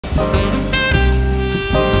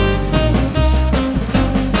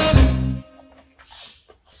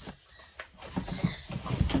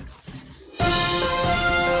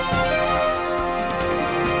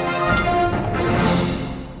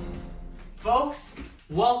Folks,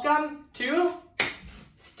 welcome to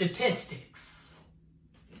statistics.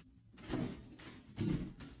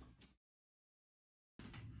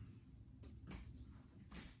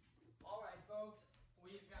 Alright folks,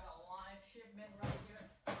 we've got a live shipment right here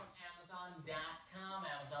from Amazon.com.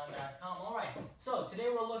 Alright, so today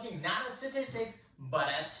we're looking not at statistics, but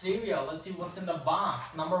at cereal. Let's see what's in the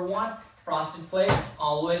box. Number one, Frosted Flakes,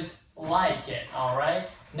 always like it, alright?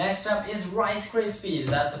 Next up is Rice Krispies.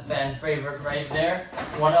 That's a fan favorite right there.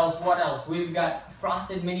 What else? We've got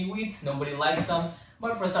Frosted Mini Wheats. Nobody likes them,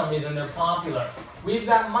 but for some reason they're popular. We've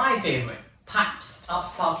got my favorite, Pops.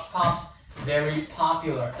 Pops. Very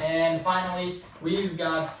popular. And finally, we've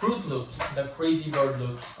got Fruit Loops, the Crazy Bird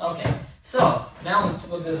Loops. Okay, so now let's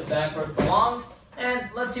put this back where it belongs, and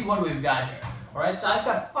let's see what we've got here. Alright, so I've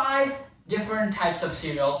got 5 different types of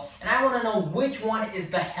cereal, and I want to know which one is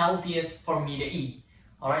the healthiest for me to eat.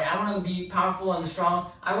 Alright, I want to be powerful and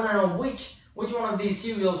strong. I want to know which one of these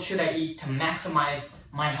cereals should I eat to maximize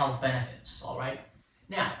my health benefits. Alright,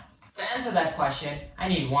 now to answer that question, I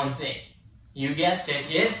need one thing. You guessed it,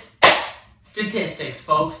 it's statistics,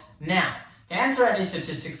 folks. Now, to answer any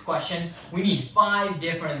statistics question, we need 5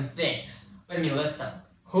 different things. Let me list them.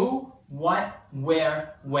 Who, what,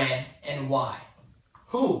 where, when, and why.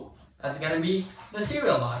 Who? That's going to be the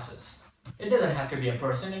cereal boxes. It doesn't have to be a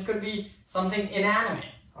person, it could be something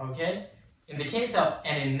inanimate, okay? In the case of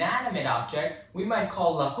an inanimate object, we might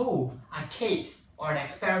call the who a case or an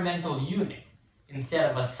experimental unit instead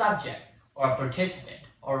of a subject or a participant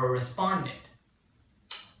or a respondent.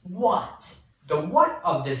 What? The what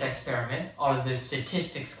of this experiment or this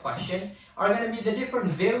statistics question are going to be the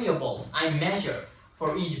different variables I measure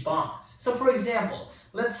for each box. So for example,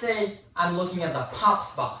 let's say I'm looking at the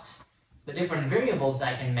Pops box. The different variables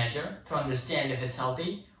I can measure to understand if it's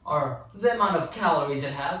healthy are the amount of calories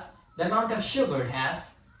it has, the amount of sugar it has,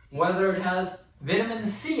 whether it has vitamin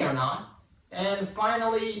C or not, and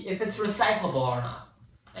finally if it's recyclable or not,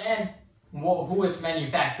 and who its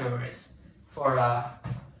manufacturer is for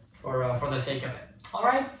the sake of it.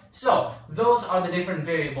 Alright, so those are the different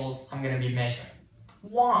variables I'm going to be measuring.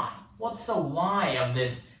 Why? What's the why of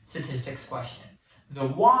this statistics question? The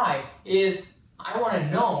why is I want to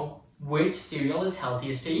know which cereal is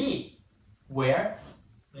healthiest to eat. Where?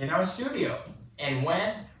 In our studio. And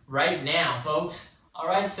when? Right now, folks.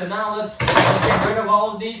 Alright, so now let's get rid of all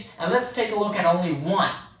of these and let's take a look at only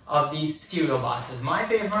one of these cereal boxes. My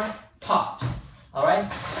favorite, Pops.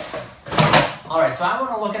 Alright? Alright, so I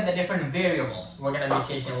want to look at the different variables we're going to be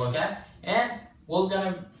taking a look at, and we're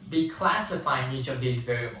going to be classifying each of these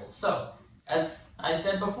variables. So, as I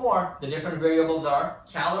said before, the different variables are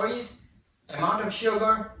calories, amount of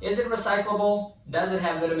sugar, is it recyclable, does it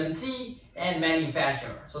have vitamin C, and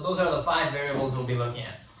manufacturer. So those are the 5 variables we'll be looking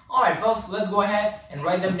at. Alright folks, let's go ahead and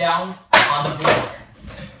write them down on the board.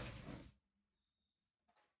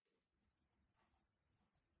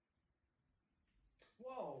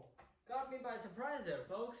 Whoa, got me by surprise there,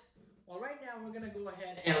 folks. Well, right now we're going to go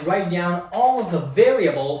ahead and write down all of the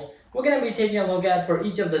variables we're going to be taking a look at for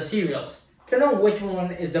each of the cereals to know which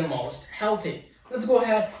one is the most healthy. Let's go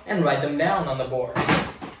ahead and write them down on the board.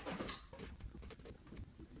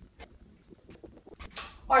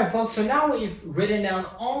 Alright folks, so now we've written down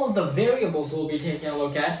all of the variables we'll be taking a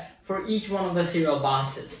look at for each one of the cereal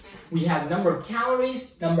boxes. We have number of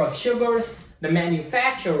calories, number of sugars, the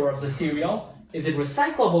manufacturer of the cereal, is it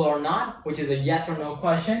recyclable or not, which is a yes or no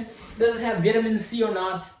question, does it have vitamin C or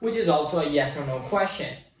not, which is also a yes or no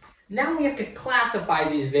question. Now we have to classify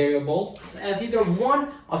these variables as either one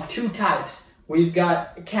of 2 types. We've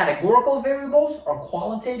got categorical variables, or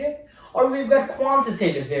qualitative, or we've got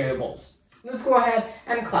quantitative variables. Let's go ahead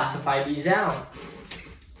and classify these out.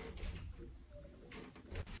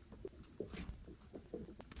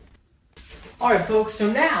 Alright folks, so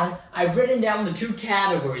now I've written down the 2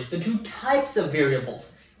 categories, the 2 types of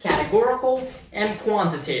variables, categorical and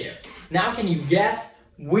quantitative. Now can you guess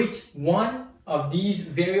which one of these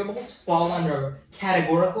variables fall under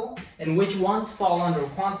categorical and which ones fall under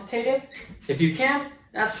quantitative? If you can't,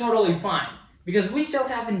 that's totally fine, because we still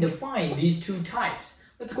haven't defined these 2 types.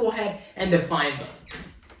 Let's go ahead and define them.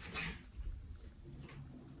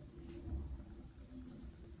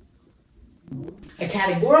 A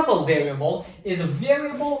categorical variable is a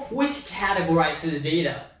variable which categorizes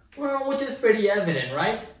data, well, which is pretty evident,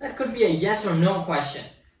 right? That could be a yes or no question.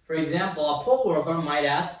 For example, a poll worker might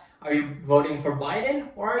ask, are you voting for Biden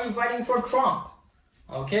or are you voting for Trump?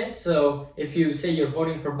 Okay, so if you say you're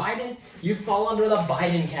voting for Biden, you'd fall under the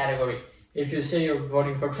Biden category. If you say you're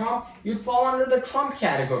voting for Trump, you'd fall under the Trump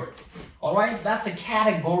category. All right, that's a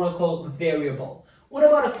categorical variable. What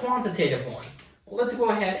about a quantitative one? Well, let's go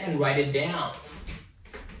ahead and write it down.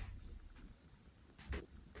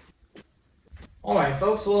 All right,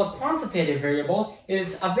 folks, well, a quantitative variable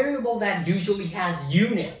is a variable that usually has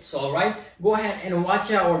units, all right? Go ahead and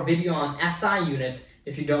watch our video on SI units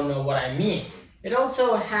if you don't know what I mean. It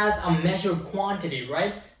also has a measured quantity,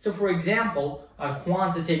 right? So, for example, a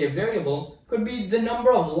quantitative variable could be the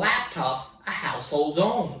number of laptops a household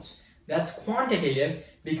owns. That's quantitative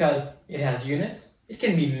because it has units, it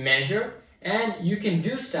can be measured, and you can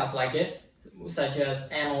do stuff like it, such as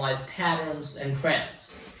analyze patterns and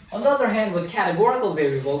trends. On the other hand, with categorical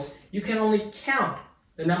variables, you can only count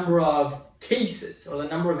the number of cases or the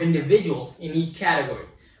number of individuals in each category.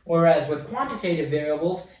 Whereas with quantitative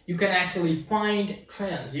variables, you can actually find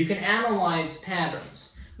trends. You can analyze patterns.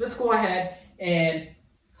 Let's go ahead and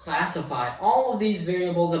classify all of these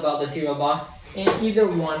variables about the cereal box in either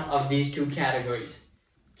one of these two categories.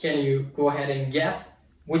 Can you go ahead and guess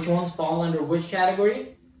which ones fall under which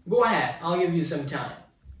category? Go ahead, I'll give you some time.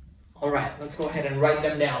 All right, let's go ahead and write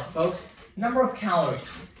them down, folks. Number of calories.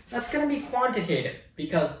 That's going to be quantitative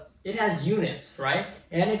because it has units, right?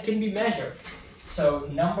 And it can be measured. So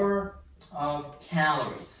number of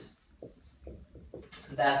calories.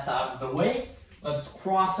 That's out of the way. Let's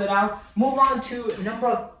cross it out. Move on to number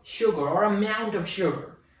of sugar or amount of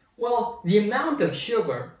sugar. Well, the amount of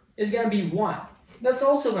sugar is going to be what? That's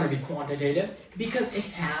also going to be quantitative because it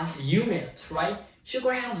has units, right?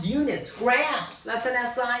 Sugar has units, grams. That's an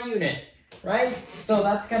SI unit, right? So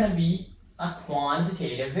that's going to be a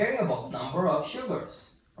quantitative variable, number of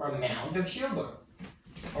sugars or amount of sugar.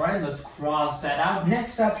 All right, let's cross that out.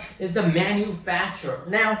 Next up is the manufacturer.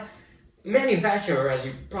 Now, manufacturer, as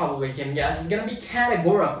you probably can guess, is going to be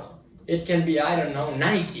categorical. It can be, I don't know,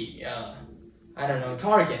 Nike, I don't know,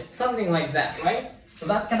 Target, something like that, right? So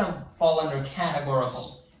that's going to fall under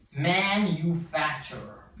categorical.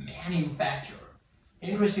 Manufacturer.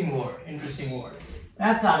 Interesting word, interesting word.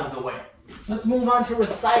 That's out of the way. Let's move on to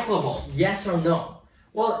recyclable. Yes or no?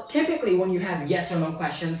 Well, typically when you have yes or no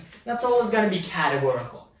questions, that's always going to be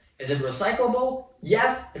categorical. Is it recyclable?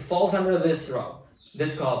 Yes, it falls under this row,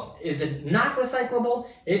 this column. Is it not recyclable?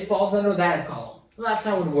 It falls under that column. That's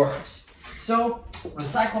how it works. So,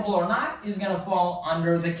 recyclable or not is going to fall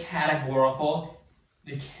under the categorical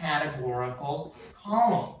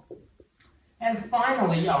column. And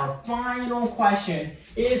finally, our final question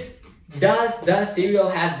is, does the cereal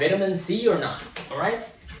have vitamin C or not? All right?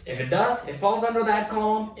 If it does, it falls under that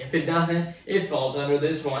column. If it doesn't, it falls under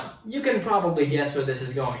this one. You can probably guess where this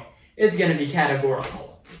is going. It's going to be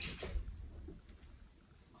categorical.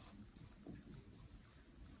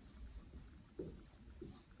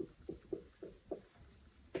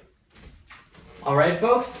 All right,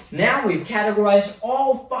 folks, now we've categorized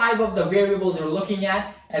all 5 of the variables we're looking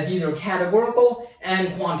at as either categorical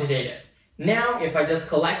and quantitative. Now, if I just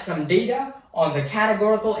collect some data on the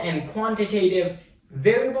categorical and quantitative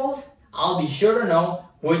variables, I'll be sure to know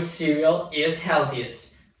which cereal is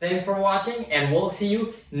healthiest. Thanks for watching, and we'll see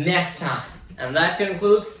you next time. And that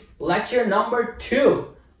concludes lecture number 2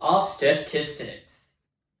 of statistics.